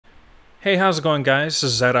Hey, how's it going, guys?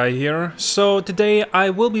 ZDEyE here. So today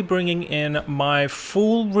I will be bringing in my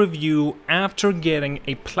full review after getting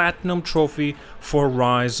a platinum trophy for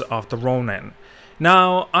Rise of the Ronin.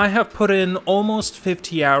 Now, I have put in almost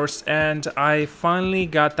 50 hours and I finally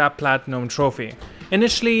got that platinum trophy.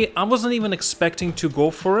 Initially, I wasn't even expecting to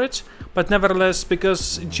go for it, but nevertheless,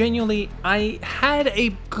 because genuinely I had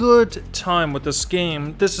a good time with this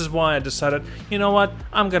game, this is why I decided, you know what,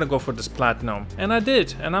 I'm gonna go for this platinum. And I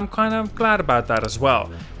did, and I'm kind of glad about that as well.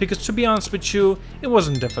 Because to be honest with you, it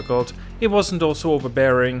wasn't difficult, it wasn't also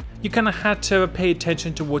overbearing. You kind of had to pay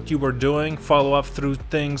attention to what you were doing, follow up through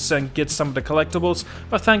things and get some of the collectibles,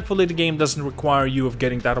 but thankfully the game doesn't require you of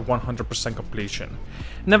getting that at 100% completion.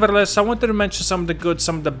 Nevertheless, I wanted to mention some of the good,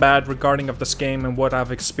 some of the bad regarding of this game and what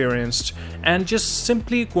I've experienced, and just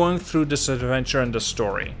simply going through this adventure and the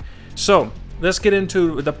story. So, let's get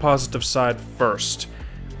into the positive side first.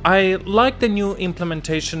 I like the new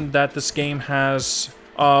implementation that this game has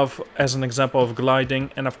of, as an example, of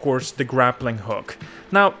gliding and of course the grappling hook.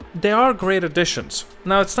 Now, they are great additions.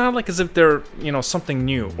 Now, it's not like as if they're, something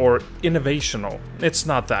new or innovational. It's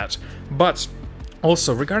not that. But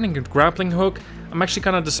also, regarding the grappling hook, I'm actually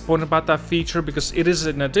kind of disappointed about that feature because it is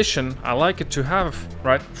an addition. I like it to have,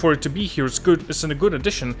 right? For it to be here, it's good. It's a good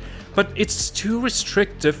addition, but it's too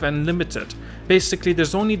restrictive and limited. Basically,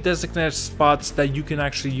 there's only designated spots that you can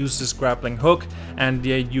actually use this grappling hook, and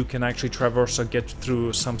yeah, you can actually traverse or get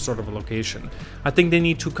through some sort of a location. I think they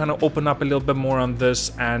need to kind of open up a little bit more on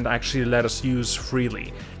this and actually let us use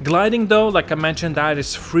freely. Gliding, though, like I mentioned, that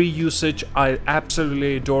is free usage. I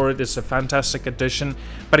absolutely adore it. It's a fantastic addition,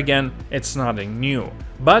 but again, it's nothing new.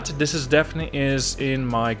 But this is definitely is in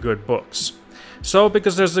my good books. So,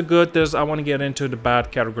 because there's the good, I want to get into the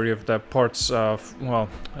bad category of the parts of,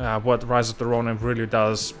 what Rise of the Ronin really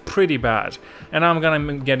does pretty bad. And I'm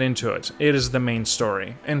gonna get into it. It is the main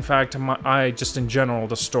story. In fact, just in general,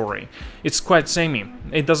 the story. It's quite samey.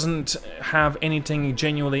 It doesn't have anything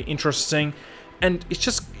genuinely interesting. And it's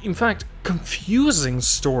just, in fact, confusing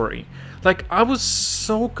story. Like, I was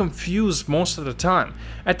so confused most of the time.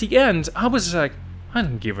 At the end, I was like, I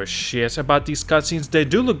don't give a shit about these cutscenes. They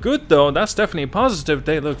do look good though, that's definitely positive,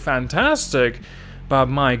 they look fantastic. But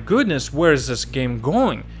my goodness, where is this game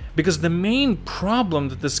going? Because the main problem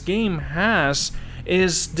that this game has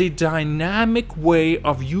is the dynamic way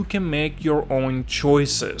of you can make your own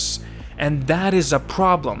choices. And that is a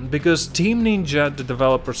problem, because Team Ninja, the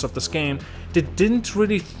developers of this game, they didn't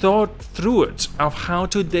really thought through it of how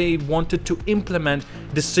they wanted to implement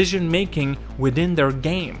decision making within their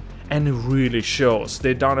game. And it really shows.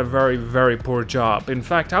 They've done a very, very poor job. In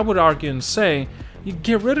fact, I would argue and say, you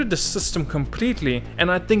get rid of the system completely, and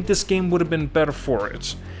I think this game would have been better for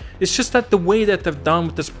it. It's just that the way that they've done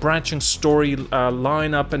with this branching story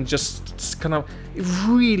lineup and just kind of, it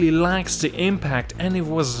really lacks the impact, and it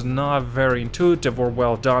was not very intuitive or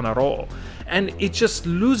well done at all. And it just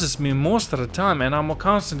loses me most of the time, and I'm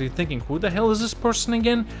constantly thinking, who the hell is this person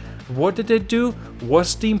again? What did they do?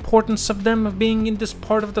 What's the importance of them being in this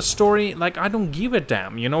part of the story? Like, I don't give a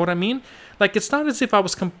damn, you know what I mean? Like, it's not as if I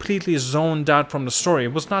was completely zoned out from the story.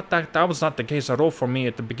 It was not that was not the case at all for me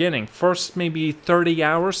at the beginning. First maybe 30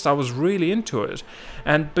 hours, I was really into it.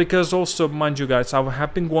 And because also, mind you guys, I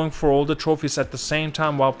have been going for all the trophies at the same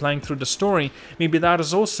time while playing through the story. Maybe that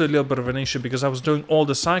is also a little bit of an issue because I was doing all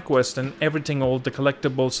the side quests and everything, all the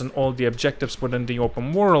collectibles and all the objectives within the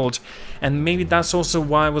open world. And maybe that's also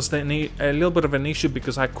why it was a little bit of an issue,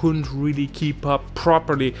 because I couldn't really keep up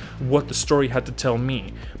properly what the story had to tell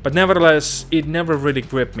me. But nevertheless, it never really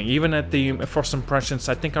gripped me. Even at the first impressions,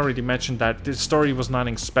 I think I already mentioned that the story was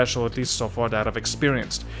nothing special, at least so far that I've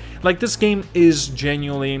experienced. Like, this game is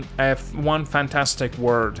genuinely one fantastic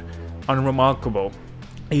word: unremarkable.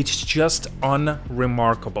 It's just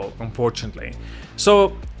unremarkable, unfortunately.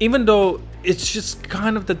 So, even though it's just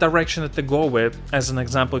kind of the direction that they go with, as an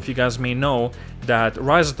example, if you guys may know, that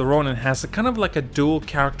Rise of the Ronin has a kind of like a dual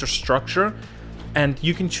character structure, and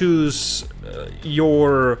you can choose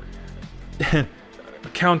your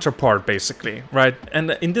counterpart, basically, right?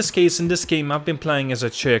 And in this case, in this game, I've been playing as a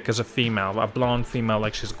chick, as a female, a blonde female.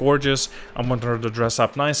 Like, she's gorgeous. I want her to dress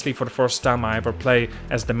up nicely. For the first time I ever play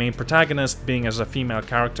as the main protagonist, being as a female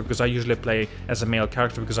character, because I usually play as a male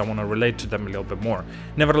character because I want to relate to them a little bit more.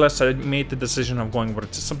 Nevertheless, I made the decision of going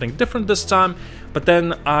with something different this time, but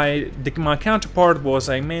then my counterpart was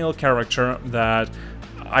a male character that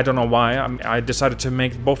I don't know why, I decided to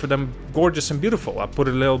make both of them gorgeous and beautiful. I put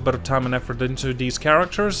a little bit of time and effort into these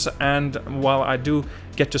characters, and while I do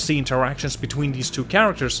get to see interactions between these two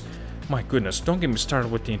characters, my goodness, don't get me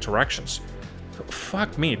started with the interactions.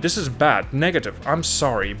 Fuck me, this is bad, negative, I'm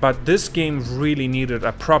sorry, but this game really needed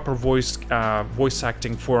a proper voice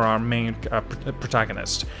acting for our main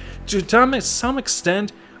protagonist. To some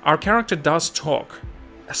extent, our character does talk,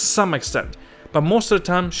 some extent, but most of the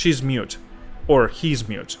time she's mute, or he's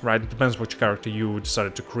mute, right? It depends which character you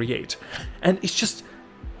decided to create. And it's just,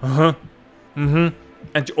 and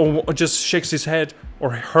or just shakes his head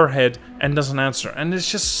or her head and doesn't answer, and it's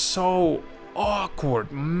just so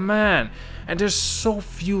awkward, man. And there's so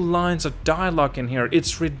few lines of dialogue in here,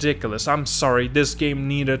 it's ridiculous. I'm sorry, this game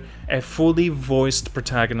needed a fully voiced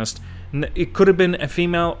protagonist. It could have been a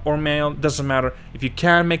female or male, doesn't matter. If you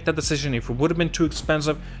can't make that decision, if it would have been too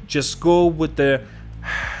expensive, just go with the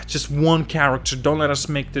just one character. Don't let us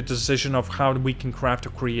make the decision of how we can craft or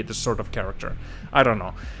create this sort of character. I don't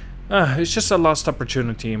know. It's just a lost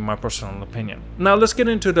opportunity in my personal opinion. Now let's get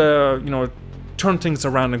into the, turn things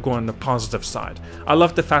around and go on the positive side. I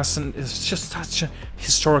love the it's just such a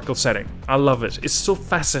historical setting. I love it. It's so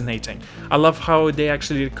fascinating. I love how they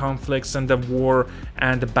actually the conflicts and the war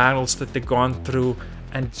and the battles that they've gone through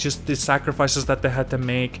and just the sacrifices that they had to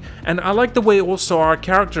make. And I like the way also our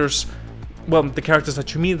characters, well, the characters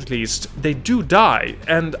that you meet at least, they do die,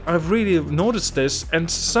 and I've really noticed this, and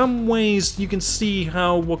some ways you can see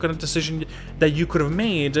what kind of decision that you could have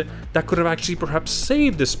made that could have actually perhaps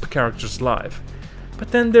saved this character's life. But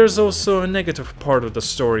then there's also a negative part of the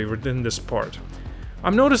story within this part.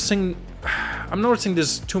 I'm noticing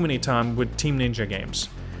this too many times with Team Ninja games,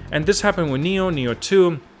 and this happened with Neo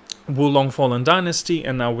 2, Wulong Fallen Dynasty,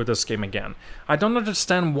 and now with this game again. I don't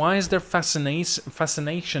understand why is there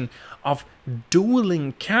fascination of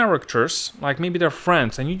dueling characters, like maybe they're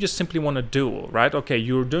friends and you just simply want to duel, right? Okay,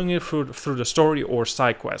 you're doing it through the story or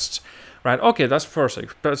side quests, right? Okay, that's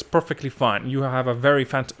perfect. That's perfectly fine. You have a very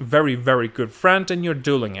good friend and you're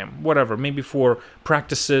dueling him, whatever, maybe for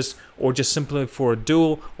practices or just simply for a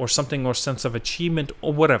duel or something or sense of achievement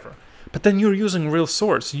or whatever. But then you're using real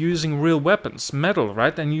swords, you're using real weapons, metal,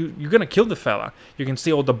 right? And you're gonna kill the fella. You can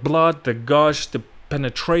see all the blood, the gush, the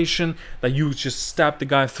penetration, that you just stab the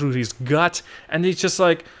guy through his gut, and it's just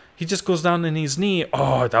like, he just goes down on his knee,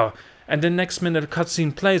 and the next minute a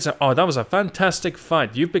cutscene plays, oh, that was a fantastic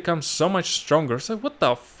fight, you've become so much stronger. So what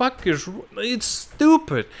the fuck it's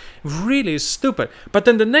stupid, really stupid. But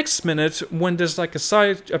then the next minute, when there's like a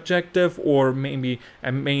side objective or maybe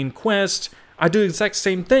a main quest, I do the exact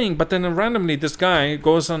same thing, but then randomly this guy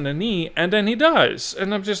goes on the knee and then he dies.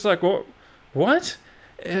 And I'm just like, well, what?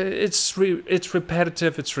 It's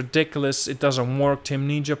repetitive, it's ridiculous, it doesn't work. Team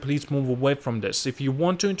Ninja, please move away from this. If you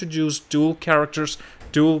want to introduce dual characters,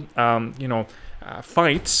 dual,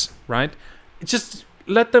 fights, right? Just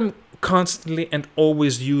let them constantly and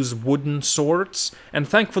always use wooden swords, and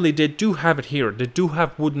thankfully they do have it here. They do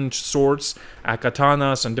have wooden swords,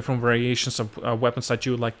 katanas, and different variations of weapons that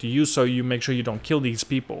you would like to use, so you make sure you don't kill these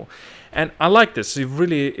people. And I like this. It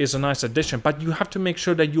really is a nice addition, but you have to make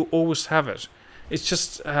sure that you always have it. It's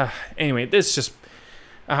just anyway, this just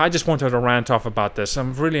I just wanted to rant off about this.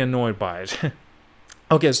 I'm really annoyed by it.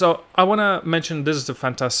 Okay, so I want to mention this is a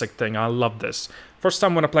fantastic thing. I love this. First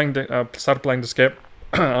time when I started playing this game,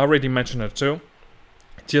 I already mentioned it too.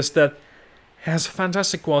 Just that it has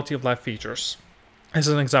fantastic quality of life features. As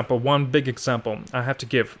an example, one big example I have to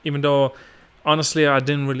give, even though honestly I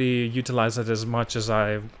didn't really utilize it as much as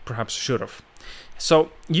I perhaps should have.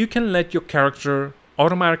 So you can let your character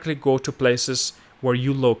automatically go to places where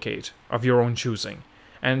you locate of your own choosing,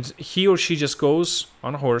 and he or she just goes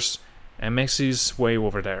on a horse and makes his way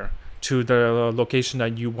over there to the location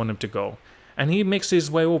that you want him to go. And he makes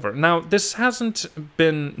his way over. Now, this hasn't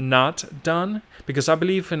been not done, because I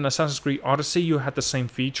believe in Assassin's Creed Odyssey you had the same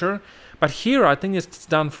feature. But here, I think it's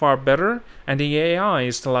done far better, and the AI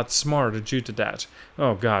is a lot smarter due to that.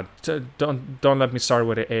 Oh god, don't let me start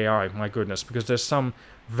with the AI, my goodness, because there's some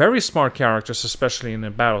very smart characters, especially in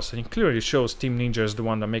the battles, and it clearly shows Team Ninja is the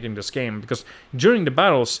one that making this game, because during the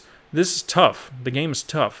battles, this is tough. The game is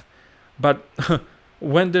tough. But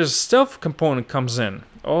when the stealth component comes in,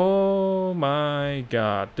 oh my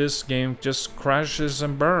god, this game just crashes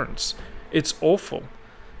and burns. It's awful.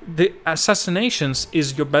 The assassinations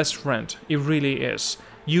is your best friend. It really is.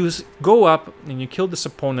 You go up and you kill this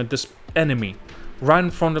opponent, this enemy, right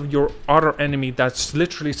in front of your other enemy that's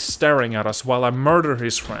literally staring at us while I murder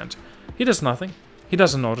his friend. He does nothing. He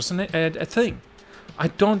doesn't notice a thing. I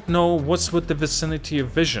don't know what's with the vicinity of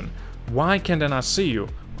vision. Why can they not see you?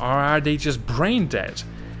 Or are they just brain dead?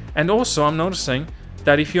 And also I'm noticing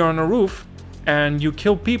that if you're on a roof and you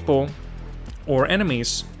kill people or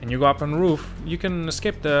enemies and you go up on the roof, you can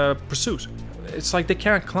escape the pursuit. It's like they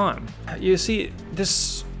can't climb. You see,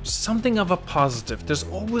 this something of a positive. There's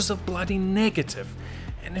always a bloody negative,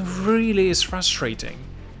 and it really is frustrating.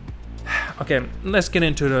 Okay, let's get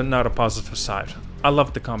into another positive side. I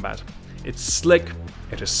love the combat. It's slick,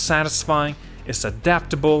 it is satisfying, it's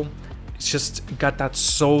adaptable, it's just got that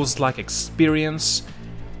Souls-like experience.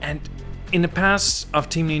 And in the past of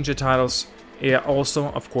Team Ninja titles, it also,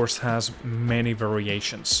 of course, has many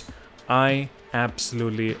variations. I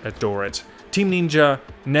absolutely adore it. Team Ninja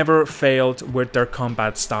never failed with their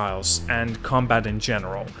combat styles and combat in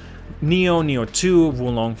general. Neo, Neo 2,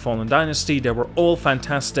 Wulong Fallen Dynasty, they were all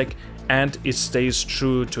fantastic, and it stays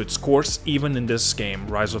true to its course even in this game,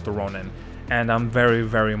 Rise of the Ronin. And I'm very,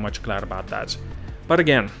 very much glad about that. But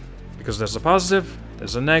again, because there's a positive,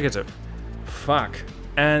 there's a negative. Fuck.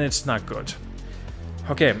 And it's not good.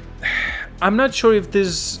 Okay, I'm not sure if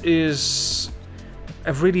this is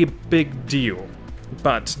a really big deal,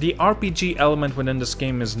 but the RPG element within this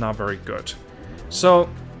game is not very good. So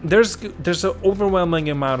there's an overwhelming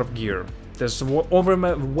amount of gear. There's an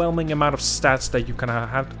overwhelming amount of stats that you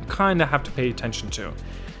kind of have to pay attention to.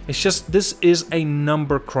 It's just, this is a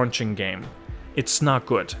number crunching game. It's not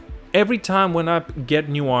good. Every time when I get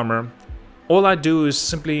new armor, all I do is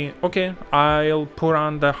simply, okay, I'll put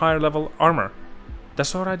on the higher level armor.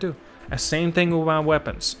 That's what I do. And same thing with my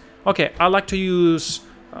weapons. Okay, I like to use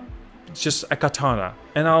just a katana,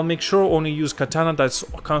 and I'll make sure only use katana that's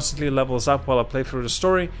constantly levels up while I play through the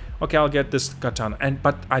story. Okay, I'll get this katana,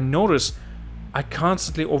 but I notice I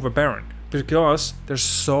constantly overbearing because there's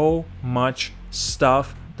so much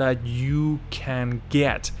stuff that you can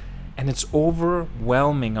get, and it's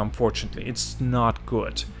overwhelming. Unfortunately, it's not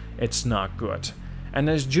good. It's not good. And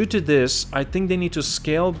as due to this, I think they need to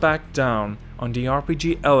scale back down on the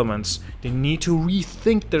RPG elements. They need to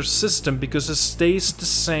rethink their system because it stays the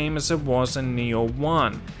same as it was in Neo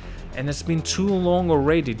 1. And it's been too long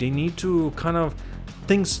already. They need to kind of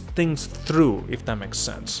think things through, if that makes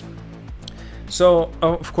sense. So,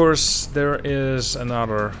 of course, there is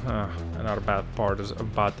another bad part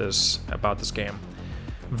about this game.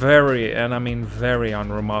 Very, and I mean very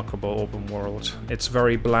unremarkable open world. It's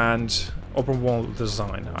very bland open world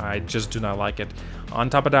design. I just do not like it. On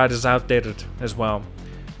top of that, it's outdated as well.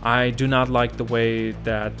 I do not like the way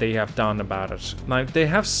that they have done about it. Like, they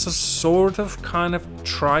have sort of kind of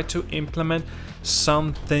tried to implement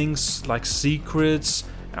some things like secrets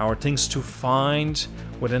or things to find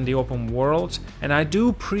within the open world, and I do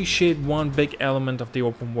appreciate one big element of the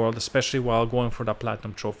open world, especially while going for the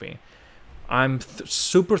platinum trophy. I'm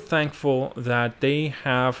super thankful that they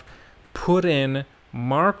have put in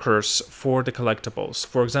markers for the collectibles.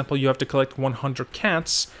 For example, you have to collect 100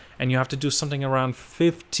 cats, and you have to do something around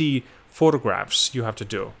 50 photographs you have to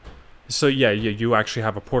do. So yeah, you actually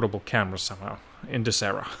have a portable camera somehow in this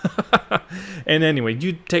era. And anyway,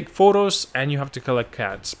 you take photos and you have to collect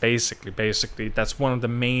cats. Basically, that's one of the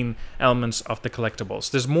main elements of the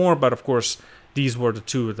collectibles. There's more, but of course, these were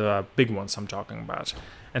the big ones I'm talking about.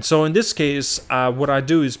 And so in this case, what I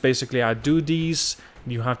do is basically I do these.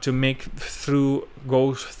 You have to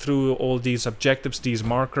go through all these objectives, these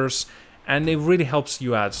markers, and it really helps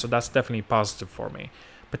you out. So that's definitely positive for me.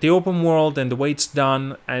 But the open world and the way it's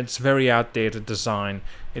done, it's very outdated design.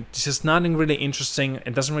 It's just nothing really interesting.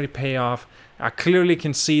 It doesn't really pay off. I clearly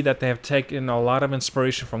can see that they have taken a lot of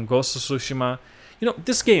inspiration from Ghost of Tsushima. You know,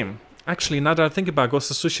 this game, actually, now that I think about Ghost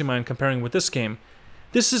of Tsushima and comparing with this game,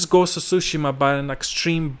 this is Ghost of Tsushima by an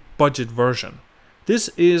extreme budget version. This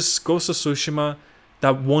is Ghost of Tsushima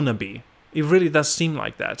that wannabe. It really does seem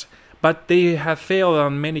like that. But they have failed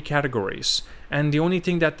on many categories. And the only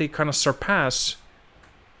thing that they kind of surpass,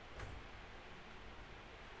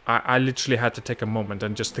 I literally had to take a moment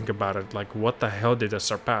and just think about it. Like, what the hell did they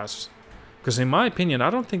surpass? Because in my opinion, I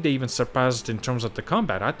don't think they even surpassed in terms of the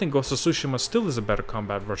combat. I think Ghost of Tsushima still is a better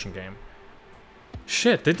combat version game.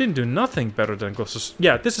 Shit, they didn't do nothing better than Ghost of Tsushima.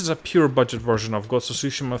 Yeah, this is a pure budget version of Ghost of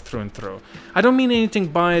Tsushima through and through. I don't mean anything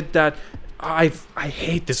by it that I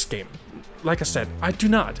hate this game. Like I said, I do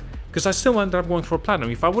not. Because I still ended up going for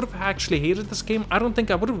platinum. If I would have actually hated this game, I don't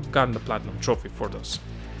think I would have gotten the platinum trophy for this.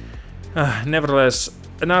 Nevertheless,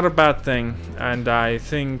 another bad thing, and I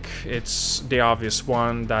think it's the obvious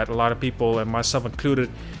one that a lot of people, and myself included,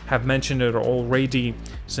 have mentioned it already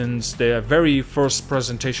since the very first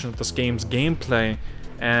presentation of this game's gameplay,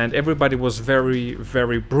 and everybody was very,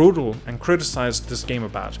 very brutal and criticized this game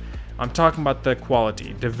about. I'm talking about the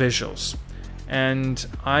quality, the visuals, and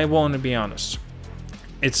I want to be honest.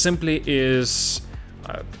 It simply is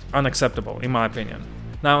unacceptable, in my opinion.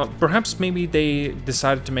 Now, perhaps maybe they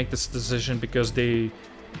decided to make this decision because this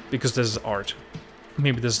is art.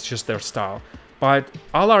 Maybe this is just their style. But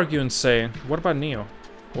I'll argue and say, what about Neo?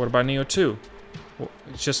 What about Neo 2?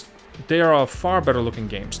 It's just, they are far better looking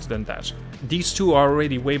games than that. These two are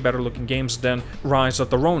already way better looking games than Rise of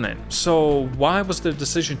the Ronin. So why was the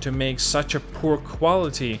decision to make such a poor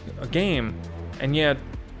quality game, and yet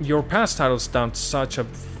your past titles done such a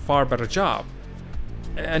far better job?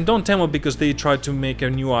 And don't tell me because they tried to make a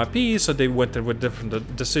new IP, so they went with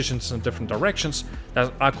different decisions in different directions.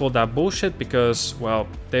 I call that bullshit because, well,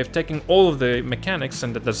 they've taken all of the mechanics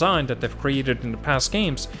and the design that they've created in the past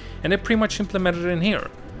games, and they pretty much implemented it in here.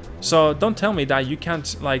 So don't tell me that you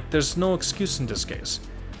can't, like, there's no excuse in this case.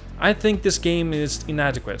 I think this game is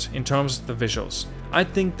inadequate in terms of the visuals. I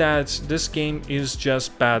think that this game is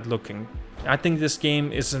just bad looking. I think this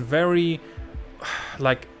game is a very,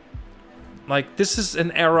 like this is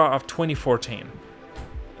an era of 2014.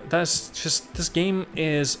 That's just, this game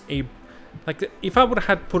is a, like, if I would have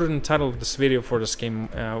had put it in the title of this video for this game,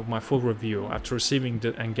 my full review after receiving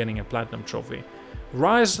and getting a platinum trophy,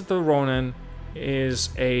 Rise of the Ronin is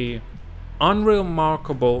a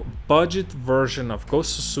unremarkable budget version of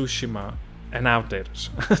Ghost of Tsushima and outdated.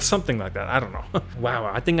 Something like that, I don't know.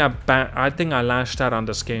 Wow, I think I lashed out on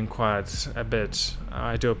this game quite a bit.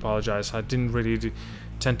 I do apologize. I didn't really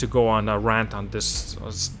tend to go on a rant on this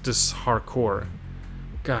hardcore.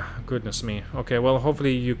 God, goodness me. Okay, well,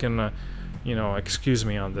 hopefully you can you know, excuse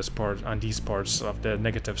me on this part, on these parts of the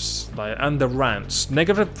negatives, like, and the rants.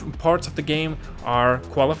 Negative parts of the game are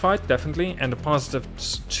qualified, definitely, and the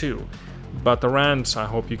positives too. But the rants, I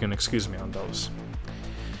hope you can excuse me on those.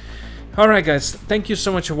 Alright guys, thank you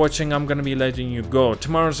so much for watching. I'm gonna be letting you go.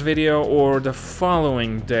 Tomorrow's video or the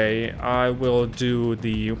following day, I will do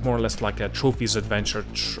the more or less like a trophies adventure,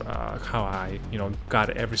 how I, you know, got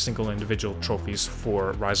every single individual trophies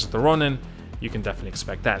for Rise of the Ronin. You can definitely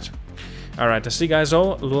expect that. Alright, I see you guys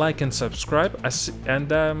all. Like and subscribe.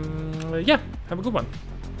 And yeah, have a good one.